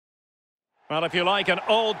Well, if you like an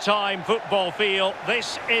old-time football feel,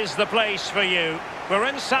 this is the place for you. We're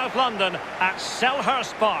in South London at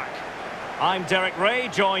Selhurst Park. I'm Derek Ray,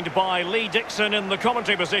 joined by Lee Dixon in the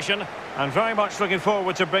commentary position, and very much looking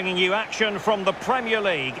forward to bringing you action from the Premier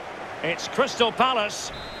League. It's Crystal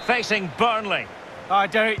Palace facing Burnley. Hi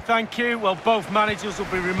Derek, thank you. Well, both managers will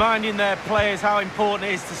be reminding their players how important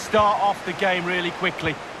it is to start off the game really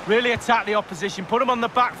quickly. Really attack the opposition, put them on the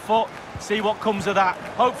back foot, see what comes of that.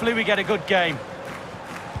 Hopefully we get a good game.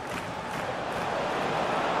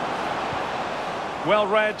 Well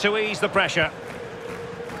read to ease the pressure.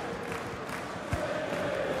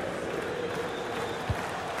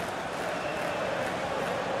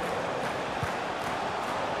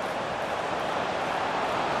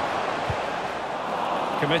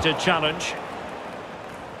 Committed challenge.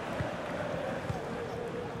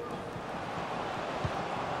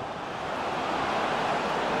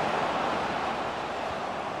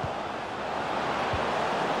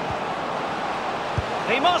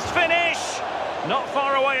 He must finish! Not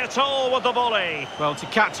far away at all with the volley. Well, to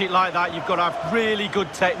catch it like that, you've got to have really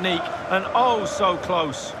good technique, and oh, so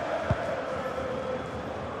close.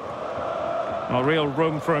 A real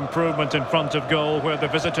room for improvement in front of goal where the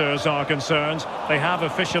visitors are concerned. They have,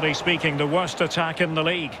 officially speaking, the worst attack in the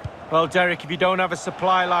league. Well, Derek, if you don't have a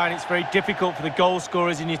supply line, it's very difficult for the goal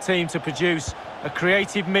scorers in your team to produce. A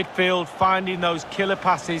creative midfield, finding those killer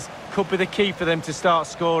passes, could be the key for them to start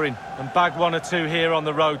scoring and bag one or two here on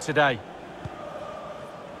the road today.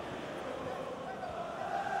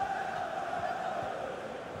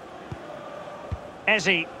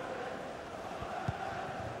 Eze.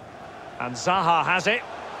 And Zaha has it.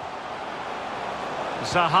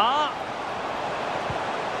 Zaha.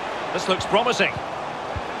 This looks promising.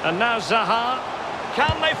 And now Zaha.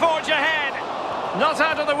 Can they forge ahead? Not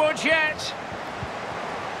out of the woods yet.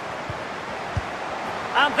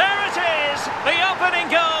 And there it is, the opening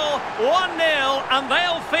goal, 1-0, and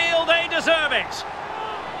they'll feel they deserve it.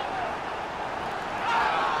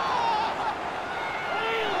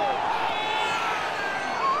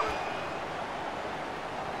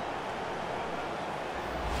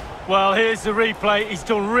 Well, here's the replay. He's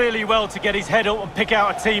done really well to get his head up and pick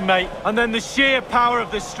out a teammate. And then the sheer power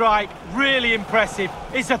of the strike, really impressive.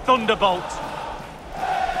 It's a thunderbolt.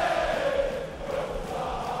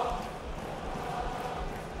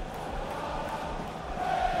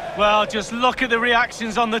 Well, just look at the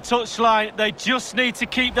reactions on the touchline. They just need to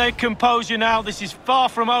keep their composure now. This is far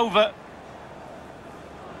from over.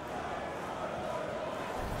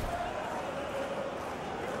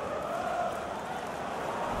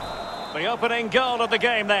 The opening goal of the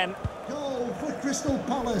game then. Goal for Crystal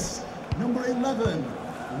Palace, number 11,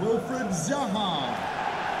 Wilfried Zaha.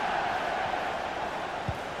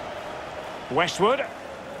 Westwood.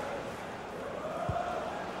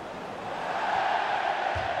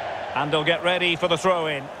 And they'll get ready for the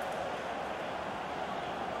throw-in.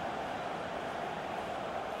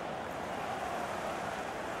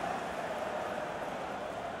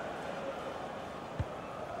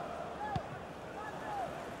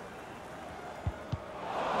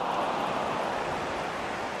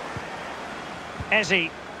 Eze.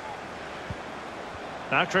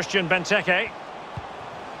 Now Christian Benteke.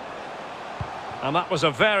 And that was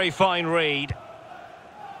a very fine read.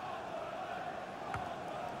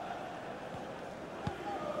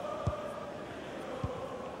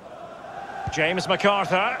 James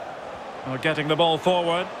McArthur. We're getting the ball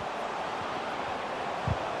forward.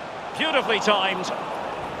 Beautifully timed.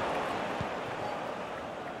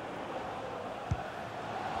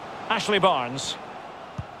 Ashley Barnes.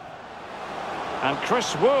 And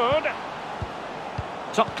Chris Wood.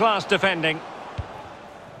 Top-class defending.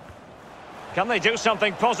 Can they do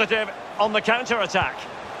something positive on the counter-attack?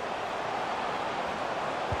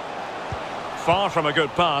 Far from a good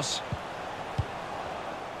pass.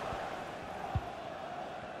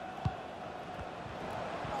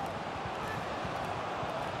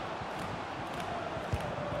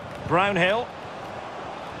 Brownhill.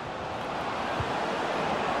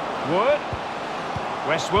 Wood.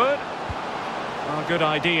 Westwood. Oh, good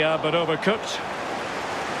idea, but overcooked.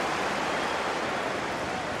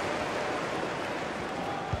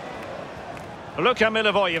 Luka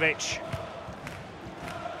Milivojevic.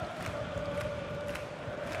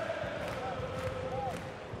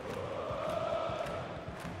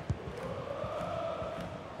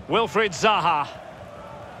 Wilfried Zaha.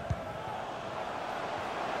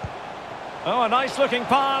 Oh, a nice-looking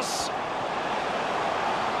pass.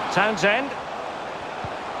 Townsend.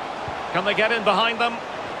 Can they get in behind them?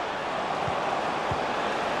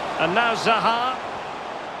 And now Zaha.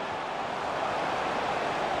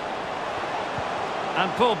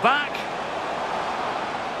 And pull back.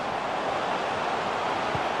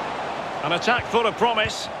 An attack full of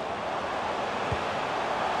promise.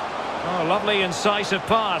 Oh, lovely incisive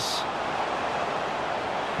pass.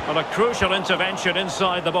 But a crucial intervention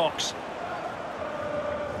inside the box.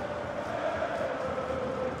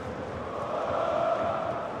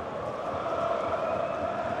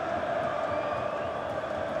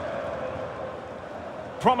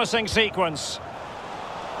 Promising sequence.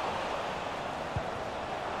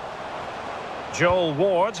 Joel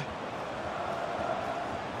Ward.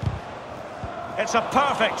 It's a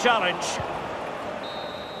perfect challenge.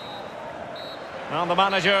 And the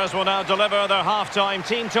managers will now deliver their half-time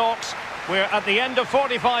team talks. We're at the end of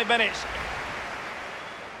 45 minutes.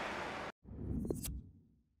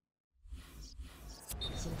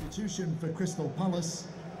 Substitution for Crystal Palace.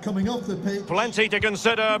 Coming off the pitch. Plenty to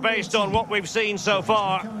consider based on what we've seen so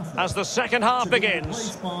far as the second half begins.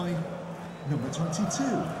 Replaced by number 22,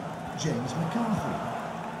 James McCarthy.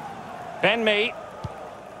 Ben Mee.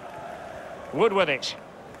 Wood with it.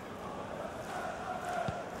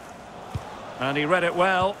 And he read it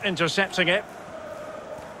well, intercepting it.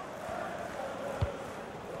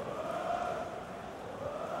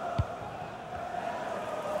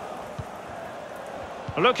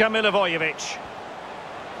 Luka Milivojevic.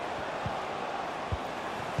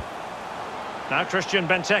 Now Christian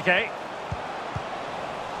Benteke.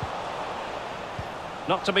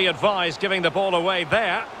 Not to be advised giving the ball away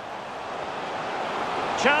there.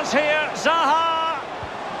 Chance here, Zaha!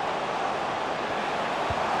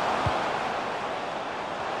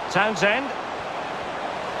 Townsend.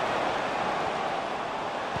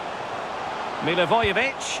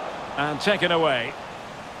 Milivojevic. And taken away.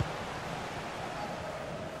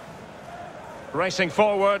 Racing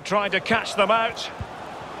forward, trying to catch them out.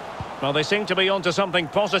 Well, they seem to be onto something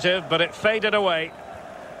positive, but it faded away.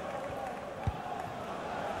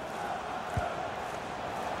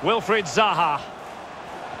 Wilfried Zaha.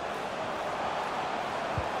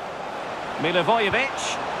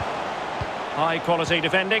 Milivojevic. High quality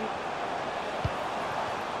defending.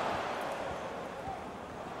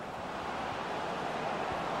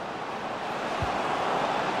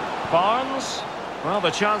 Barnes. Well, the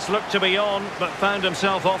chance looked to be on, but found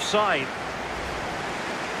himself offside.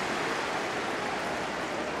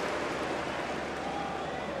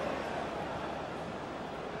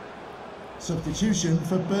 Substitution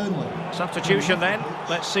for Burnley. Substitution then.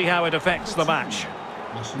 Let's see how it affects the match.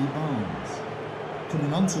 Ashley Barnes.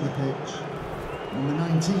 Coming onto the pitch, number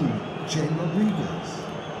 19, Jay Rodriguez.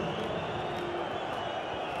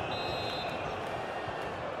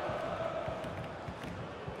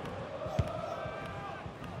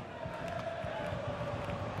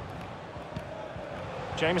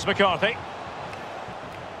 James McCarthy.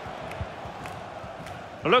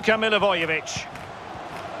 Luka Milivojevic.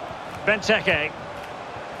 Benteke.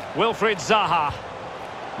 Wilfried Zaha.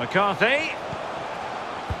 McCarthy.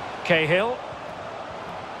 Cahill.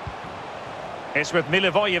 It's with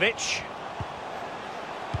Milivojevic.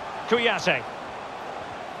 Kouyaté.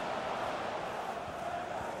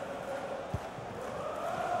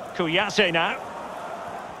 Kouyaté now.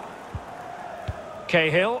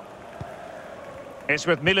 Cahill. It's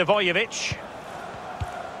with Milivojevic.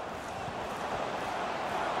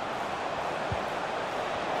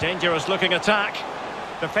 Dangerous looking attack.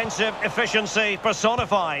 Defensive efficiency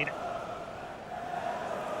personified.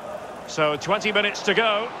 So 20 minutes to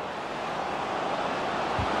go.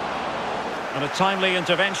 And a timely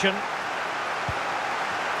intervention.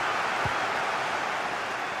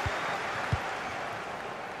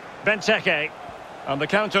 Benteke. And the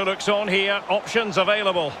counter looks on here. Options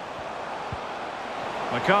available.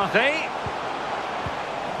 McCarthy.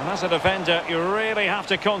 And as a defender, you really have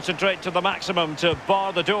to concentrate to the maximum to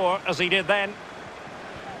bar the door, as he did then.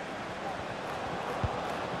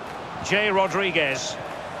 Jay Rodriguez.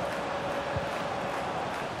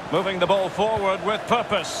 Moving the ball forward with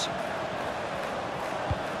purpose.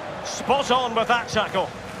 Spot on with that tackle.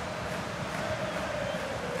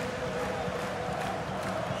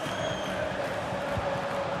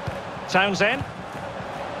 Townsend.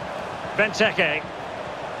 Benteke.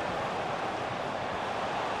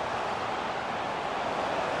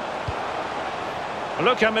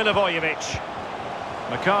 Luka Milivojevic.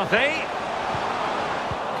 McCarthy.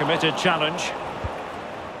 Committed challenge.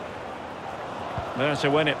 There to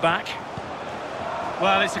win it back.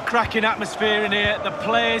 Well, it's a cracking atmosphere in here. The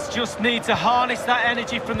players just need to harness that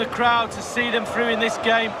energy from the crowd to see them through in this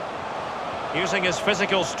game. Using his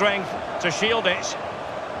physical strength to shield it.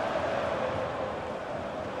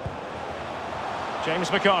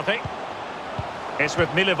 James McCarthy. It's with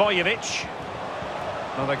Milivojevic.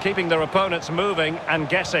 Well, they're keeping their opponents moving and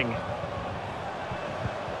guessing.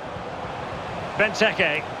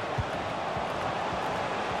 Benteke.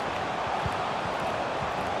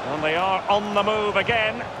 And they are on the move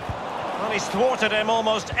again. Well, he's thwarted him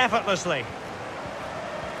almost effortlessly.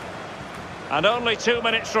 And only 2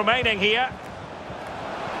 minutes remaining here.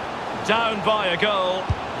 Down by a goal.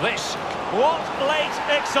 This, what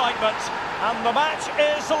late excitement. And the match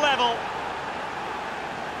is level.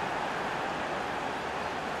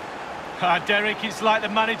 Derek, it's like the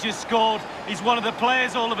manager scored. He's one of the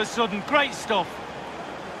players all of a sudden. Great stuff.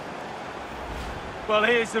 Well,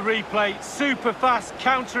 here's the replay. Super fast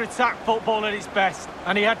counter-attack football at its best.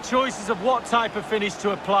 And he had choices of what type of finish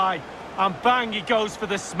to apply. And bang, he goes for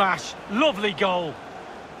the smash. Lovely goal.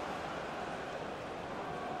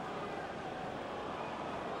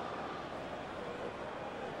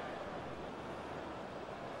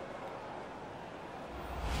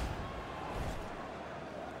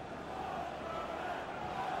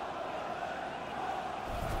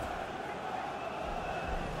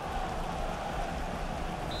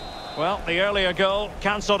 Well, the earlier goal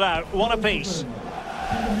cancelled out. One apiece.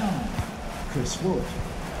 Chris Wood.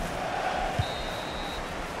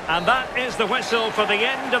 And that is the whistle for the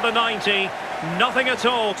end of the 90. Nothing at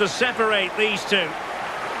all to separate these two.